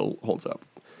sure it still holds up.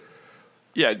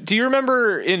 Yeah. Do you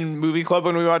remember in Movie Club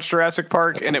when we watched Jurassic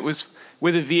Park and it was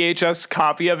with a VHS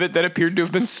copy of it that appeared to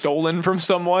have been stolen from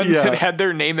someone? Yeah. It had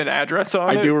their name and address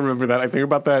on it. I do remember that. I think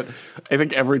about that. I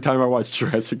think every time I watched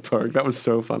Jurassic Park, that was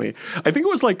so funny. I think it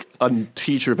was like a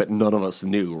teacher that none of us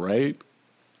knew, right?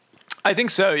 I think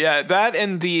so, yeah. That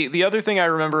and the other thing I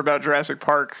remember about Jurassic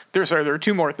Park, there are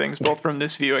two more things, both from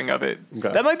this viewing of it.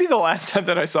 Okay. That might be the last time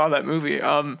that I saw that movie.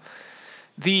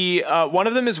 The one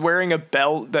of them is wearing a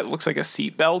belt that looks like a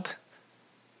seat belt.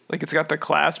 Like it's got the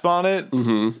clasp on it.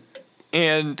 Mm-hmm.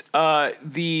 And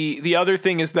the other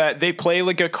thing is that they play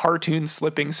like a cartoon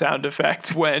slipping sound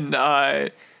effect when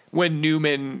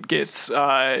Newman gets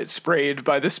sprayed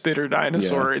by the spitter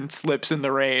dinosaur and slips in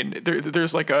the rain.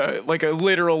 There's like a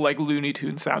literal like Looney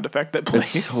Tunes sound effect that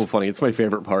plays. It's so funny. It's my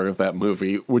favorite part of that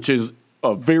movie, which is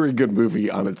a very good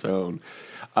movie on its own.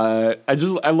 I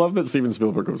love that Steven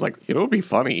Spielberg was like, it'd be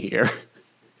funny here.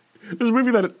 This is a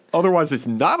movie that otherwise is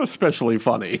not especially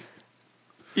funny.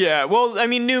 Yeah, well, I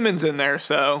mean, Newman's in there,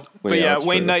 so. But yeah, yeah, that's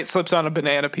Wayne true. Knight slips on a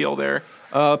banana peel there.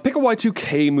 Pick a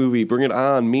Y2K movie. Bring it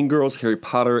on. Mean Girls, Harry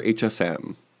Potter,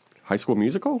 HSM. High School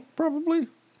Musical, probably.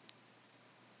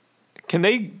 Can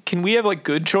we have, like,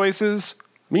 good choices?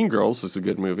 Mean Girls is a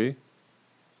good movie.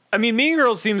 I mean, Mean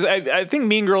Girls seems... I think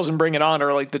Mean Girls and Bring It On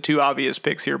are, like, the two obvious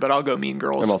picks here, but I'll go Mean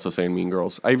Girls. I'm also saying Mean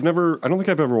Girls. I don't think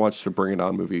I've ever watched a Bring It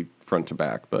On movie front to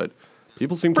back, but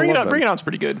people seem to Bring It love On. them. Bring It On's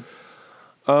pretty good.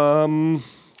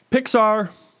 Pixar.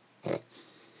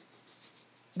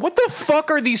 What the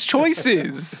fuck are these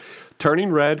choices?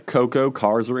 Turning Red, Coco,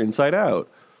 Cars, or Inside Out.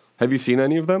 Have you seen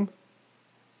any of them?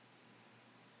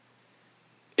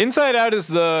 Inside Out is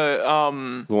the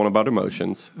The one about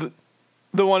emotions.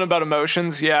 one about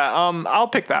emotions. Yeah, I'll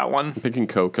pick that one. Picking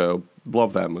Coco.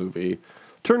 Love that movie.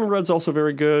 Turning Red's also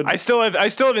very good. I still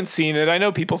haven't seen it. I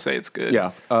know people say it's good.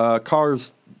 Yeah.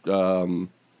 Cars.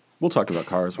 We'll talk about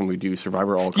Cars when we do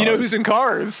Survivor All Cars. You know who's in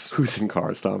Cars? Who's in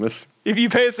Cars, Thomas? If you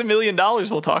pay us $1 million,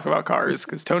 we'll talk about Cars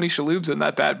because Tony Shalhoub's in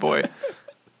that bad boy.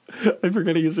 I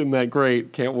forget he's in that.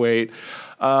 Great. Can't wait.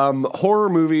 Horror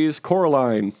movies.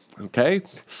 Coraline. Okay.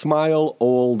 Smile,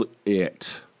 Old,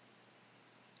 It.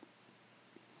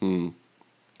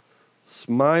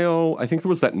 Smile. I think there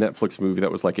was that Netflix movie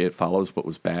that was like It Follows but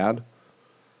was bad.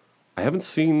 I haven't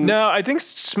seen... No, I think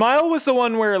Smile was the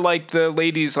one where like the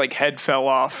lady's like head fell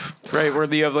off, right? Where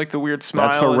you have like the weird smile.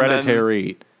 That's and then-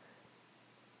 Hereditary.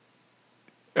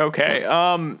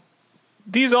 Okay.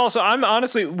 These also, I'm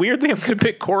honestly, weirdly, I'm going to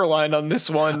pick Coraline on this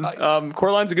one.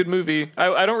 Coraline's a good movie.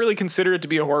 I don't really consider it to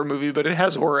be a horror movie, but it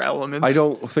has horror elements. I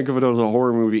don't think of it as a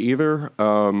horror movie either,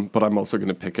 but I'm also going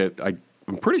to pick it.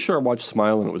 I'm pretty sure I watched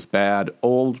Smile and it was bad.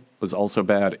 Old was also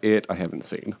bad. It, I haven't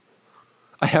seen.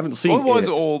 What was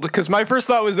It. old? Because my first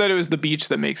thought was that it was the beach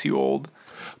that makes you old.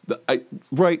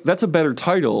 Right, that's a better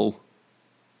title.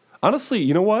 Honestly,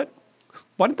 you know what?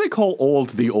 Why did they call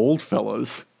Old the Old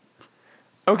Fellas?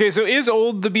 Okay, so is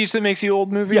Old the beach that makes you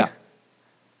old movie? Yeah.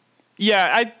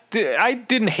 Yeah, I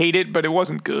didn't hate it, but it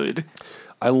wasn't good.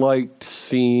 I liked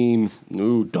seeing,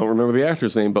 don't remember the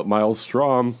actor's name, but Miles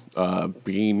Strom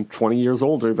being 20 years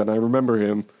older than I remember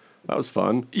him. That was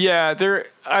fun. Yeah, the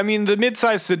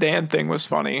mid-sized sedan thing was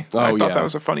funny. Oh, I thought yeah. that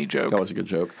was a funny joke. That was a good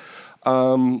joke.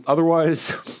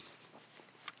 Otherwise,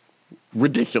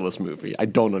 ridiculous movie. I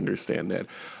don't understand it.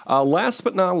 Last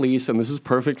but not least, and this is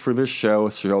perfect for this show,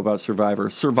 a show about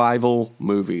survival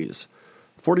movies.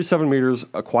 47 Meters,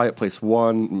 A Quiet Place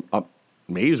 1,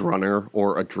 Maze Runner,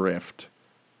 or Adrift.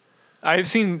 I have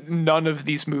seen none of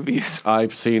these movies.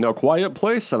 I've seen A Quiet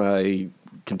Place, and I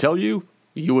can tell you,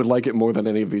 you would like it more than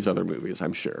any of these other movies,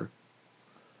 I'm sure.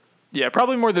 Yeah,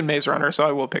 probably more than Maze Runner, so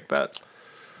I will pick that.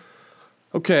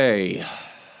 Okay.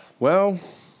 Well,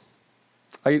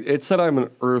 it said I'm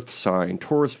an Earth sign,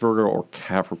 Taurus, Virgo, or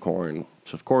Capricorn,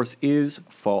 which of course is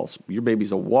false. Your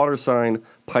baby's a water sign,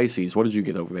 Pisces. What did you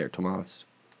get over there, Tomas?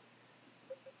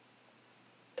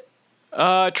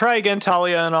 Try again,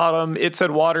 Talia and Autumn. It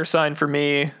said water sign for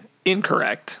me.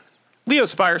 Incorrect.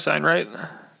 Leo's fire sign, right?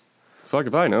 Fuck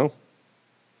if I know.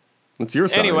 It's your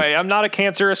sign. Anyway, I'm not a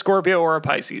Cancer, a Scorpio, or a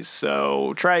Pisces,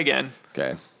 so try again.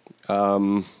 Okay.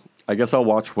 I guess I'll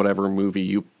watch whatever movie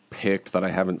you picked that I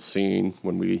haven't seen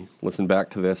when we listen back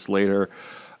to this later.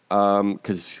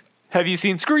 Because Have you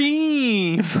seen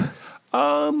Scream?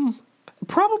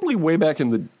 probably way back in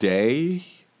the day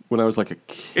when I was like a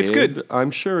kid. It's good.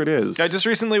 I'm sure it is. I just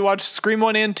recently watched Scream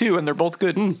 1 and 2, and they're both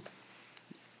good.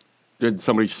 Did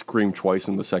somebody scream twice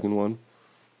in the second one?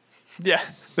 Yeah,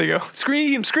 they go,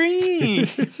 Scream, Scream!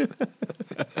 It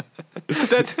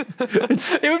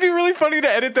would be really funny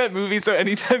to edit that movie so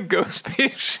anytime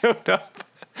Ghostface showed up,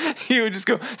 he would just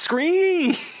go,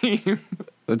 Scream!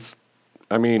 That's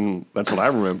what I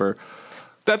remember.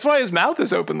 That's why his mouth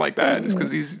is open like that, is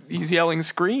because he's yelling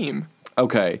Scream.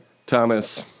 Okay,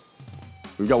 Thomas,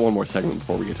 we've got one more segment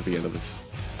before we get to the end of this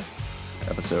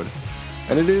episode.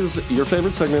 And it is your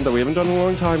favorite segment that we haven't done in a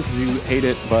long time because you hate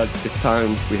it, but it's time.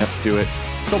 We have to do it.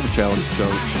 It's called the Challenge Zone.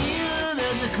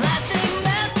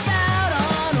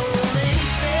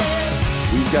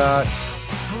 We've got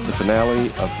the finale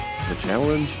of the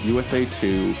Challenge USA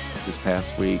 2 this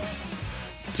past week.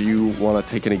 Do you want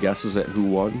to take any guesses at who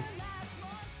won?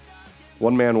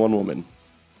 One man, one woman.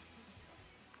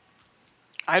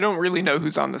 I don't really know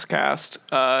who's on this cast.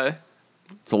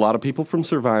 It's a lot of people from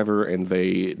Survivor, and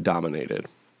they dominated.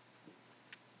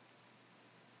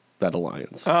 That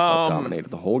alliance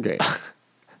dominated the whole game.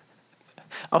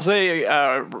 I'll say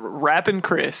Rappin'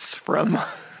 Chris from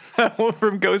That one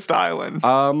from Ghost Island.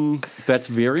 That's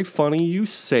very funny you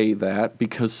say that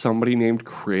because somebody named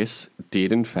Chris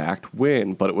did in fact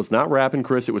win, but it was not Rappin'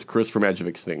 Chris, it was Chris from Edge of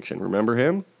Extinction. Remember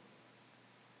him?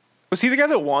 Was he the guy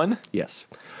that won? Yes.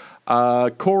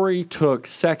 Corey took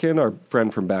second, our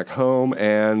friend from back home,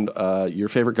 and your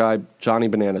favorite guy, Johnny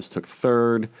Bananas, took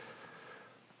third.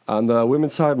 On the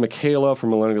women's side, Michaela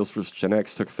from Millennials vs. Gen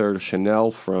X took third.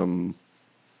 Chanel from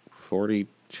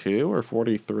 42 or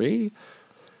 43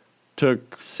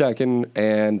 took second.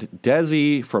 And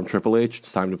Desi from Triple H,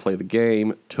 It's Time to Play the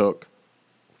Game, took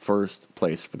first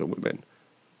place for the women.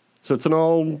 So it's an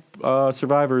all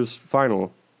survivors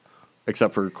final,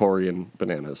 except for Corey and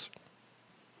Bananas.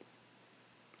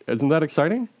 Isn't that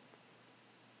exciting?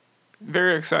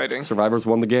 Very exciting. Survivors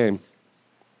won the game.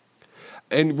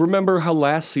 And remember how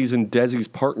last season Desi's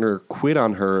partner quit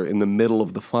on her in the middle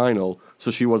of the final, so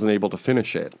she wasn't able to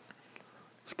finish it.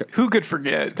 Who could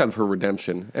forget? It's kind of her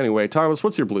redemption. Anyway, Thomas,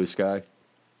 what's your blue sky?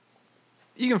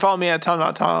 You can follow me at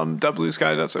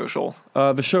tom.tom.bluesky.social.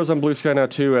 The show's on Blue Sky now,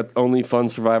 too, at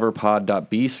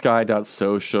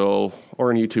onlyfunsurvivorpod.bsky.social, or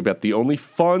on YouTube at the Only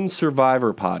Fun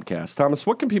Survivor Podcast. Thomas,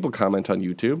 what can people comment on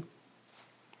YouTube?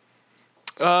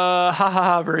 Ha ha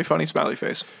ha, very funny smiley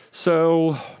face.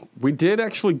 So, we did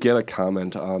actually get a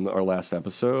comment on our last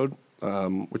episode,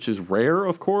 which is rare,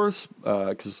 of course,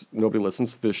 because nobody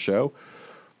listens to this show.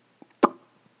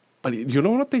 But you know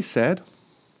what they said?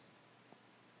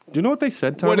 Do you know what they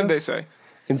said, Thomas? What did they say?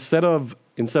 Instead of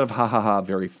ha ha ha,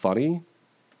 very funny,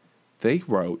 they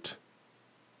wrote,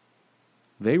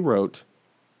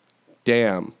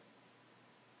 damn.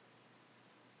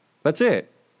 That's it.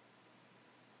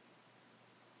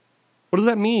 What does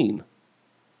that mean?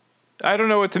 I don't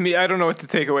know what to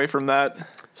take away from that.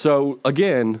 So,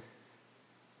 again,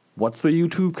 what's the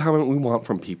YouTube comment we want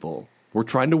from people? We're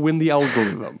trying to win the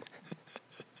algorithm.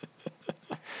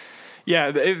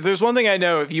 Yeah, if there's one thing I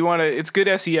know, if you want to, it's good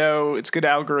SEO, it's good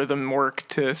algorithm work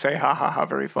to say ha ha ha,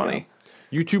 very funny.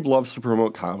 Yeah. YouTube loves to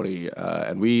promote comedy,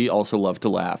 and we also love to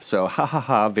laugh. So, ha ha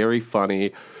ha, very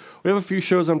funny. We have a few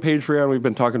shows on Patreon. We've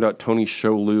been talking about Tony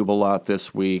Sholube a lot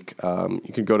this week.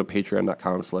 You can go to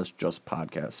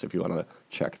patreon.com/justpodcast if you want to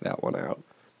check that one out.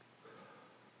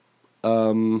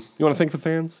 You want to thank the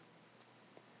fans?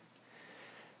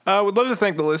 I would love to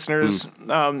thank the listeners,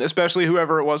 especially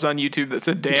whoever it was on YouTube that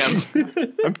said damn.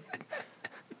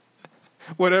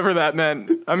 Whatever that meant.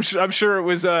 I'm sure it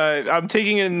was, I'm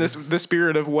taking it in the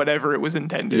spirit of whatever it was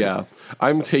intended. Yeah.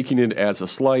 I'm taking it as a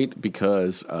slight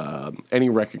because any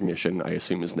recognition, I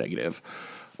assume, is negative.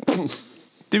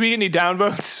 Did we get any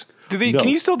downvotes? No. Can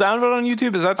you still downvote on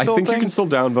YouTube? Is that still I think a thing? you can still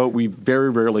downvote. We very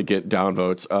rarely get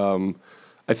downvotes.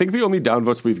 I think the only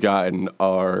downvotes we've gotten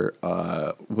are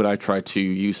when I try to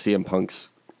use CM Punk's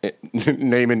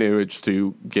name and image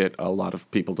to get a lot of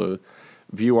people to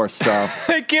view our stuff.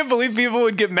 I can't believe people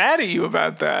would get mad at you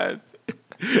about that.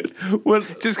 Well,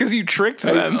 just because you tricked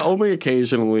them. I only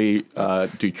occasionally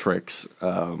do tricks.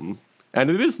 And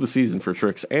it is the season for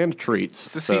tricks and treats.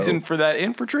 It's the season for that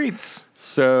and for treats.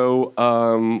 So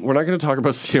we're not going to talk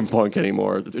about CM Punk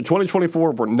anymore. In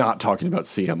 2024, we're not talking about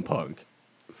CM Punk.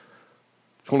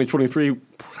 2023,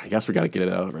 I guess we got to get it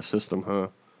out of our system, huh?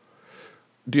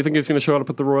 Do you think he's going to show up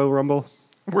at the Royal Rumble?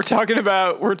 We're talking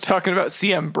about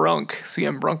CM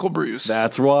Brunkle Bruce.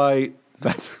 That's right.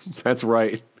 That's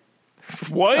right.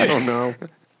 What? I don't know.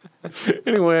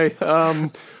 Anyway,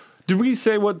 did we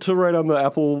say what to write on the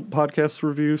Apple Podcast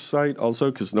review site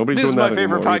also? Because nobody's doing that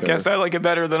anymore. This is my favorite podcast. Either. I like it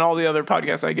better than all the other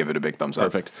podcasts. I give it a big thumbs up.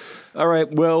 Perfect. All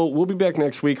right. Well, we'll be back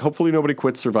next week. Hopefully nobody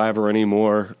quits Survivor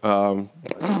anymore.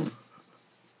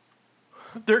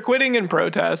 They're quitting in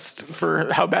protest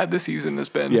for how bad the season has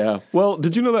been. Yeah. Well,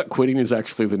 did you know that quitting is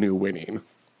actually the new winning?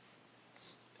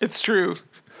 It's true.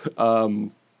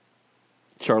 Charlie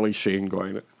Sheen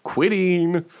going,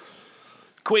 quitting.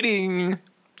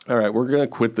 All right, we're going to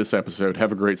quit this episode.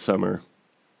 Have a great summer.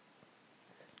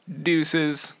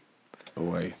 Deuces.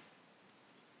 Boy.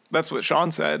 That's what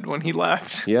Sean said when he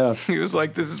left. Yeah. He was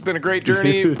like, this has been a great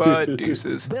journey, but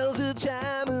deuces. There's a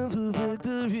time of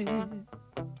victory.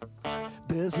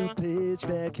 There's a page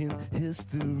back in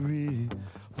history.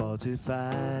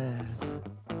 45.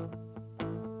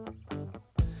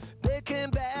 They came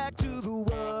back to the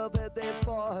world that they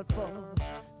fought for.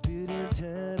 Didn't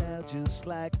turn out just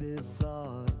like they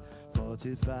thought.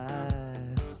 45.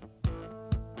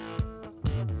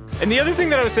 And the other thing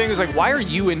that I was saying was like, why are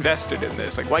you invested in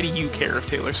this? Like, why do you care if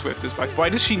Taylor Swift is bisexual? Why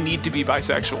does she need to be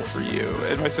bisexual for you?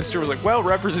 And my sister was like, well,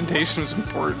 representation is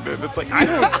important. And it's like, I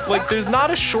don't, like, there's not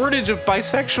a shortage of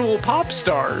bisexual pop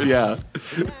stars. Yeah.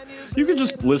 You can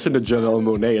just listen to Janelle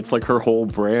Monáe. It's like her whole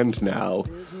brand now.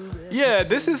 Yeah,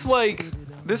 this is like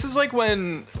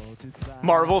when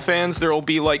Marvel fans, there will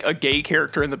be like a gay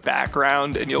character in the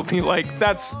background, and you'll be like,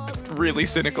 that's really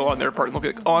cynical on their part. And they'll be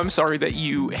like, oh, I'm sorry that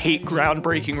you hate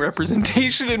groundbreaking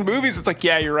representation in movies. It's like,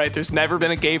 yeah, you're right. There's never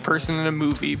been a gay person in a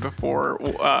movie before.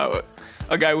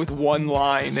 A guy with one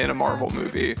line in a Marvel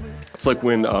movie. It's like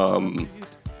when,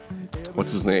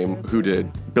 what's his name? Who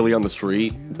did Billy on the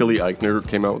Street? Billy Eichner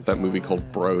came out with that movie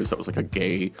called Bros. That was like a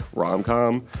gay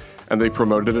rom-com. And they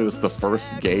promoted it as the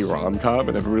first gay rom-com.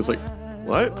 And everybody was like,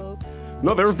 what?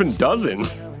 No, there have been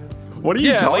dozens. What are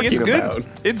you talking about?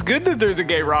 It's good that there's a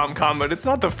gay rom-com, but it's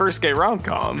not the first gay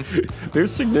rom-com.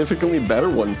 There's significantly better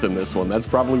ones than this one. That's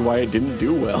probably why it didn't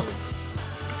do well.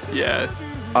 Yeah.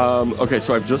 Okay,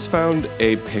 so I've just found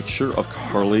a picture of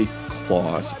Karlie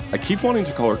Kloss. I keep wanting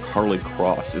to call her Karlie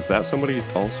Cross. Is that somebody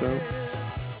also?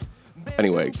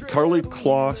 Anyway, Karlie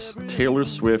Kloss, Taylor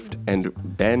Swift, and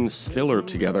Ben Stiller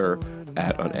together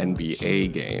at an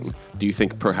NBA game. Do you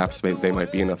think perhaps they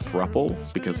might be in a throuple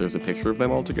because there's a picture of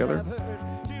them all together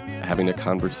having a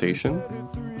conversation?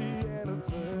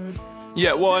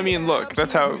 Yeah, well, I mean, look,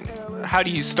 that's how do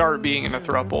you start being in a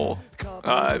throuple?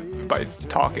 By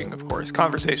talking, of course.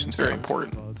 Conversation's very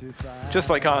important. Just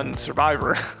like on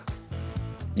Survivor.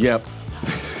 Yep.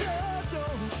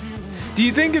 Do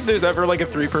you think if there's ever like a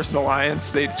 3-person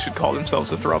alliance, they should call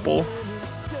themselves a throuple?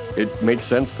 It makes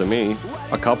sense to me.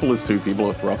 A couple is 2 people,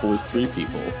 a throuple is 3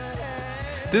 people.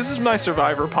 This is my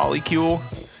Survivor polycule.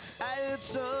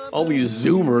 All these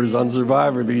Zoomers on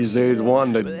Survivor these days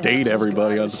wanting to date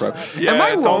everybody on Survivor. Yeah, Am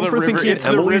I it's wrong all the for river- thinking it's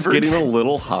the Emily's river- getting a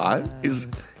little hot? Is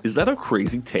that a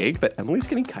crazy take that Emily's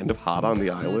getting kind of hot on the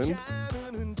island?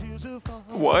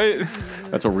 What?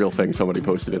 That's a real thing somebody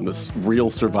posted in this real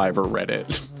Survivor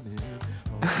Reddit.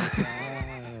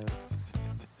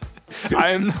 I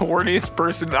am the horniest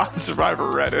person on Survivor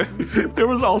Reddit. There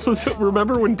was also,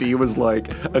 remember when Dee was like,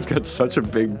 I've got such a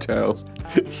big toe?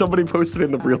 Somebody posted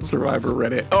in the real Survivor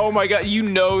Reddit. Oh my god, you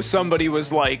know somebody was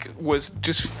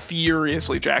just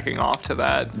furiously jacking off to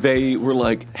that. They were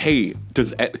like, hey,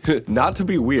 not to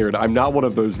be weird, I'm not one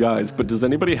of those guys, but does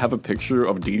anybody have a picture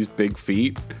of Dee's big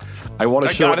feet? I want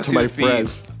to show gotta it to see my the feet.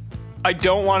 friends. I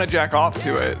don't want to jack off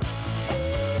to it.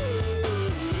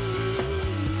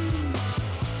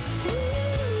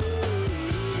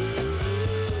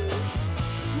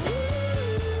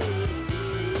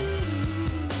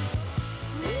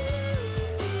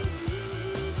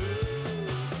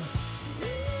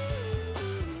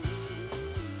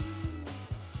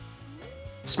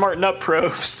 Smarten up,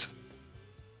 Probst.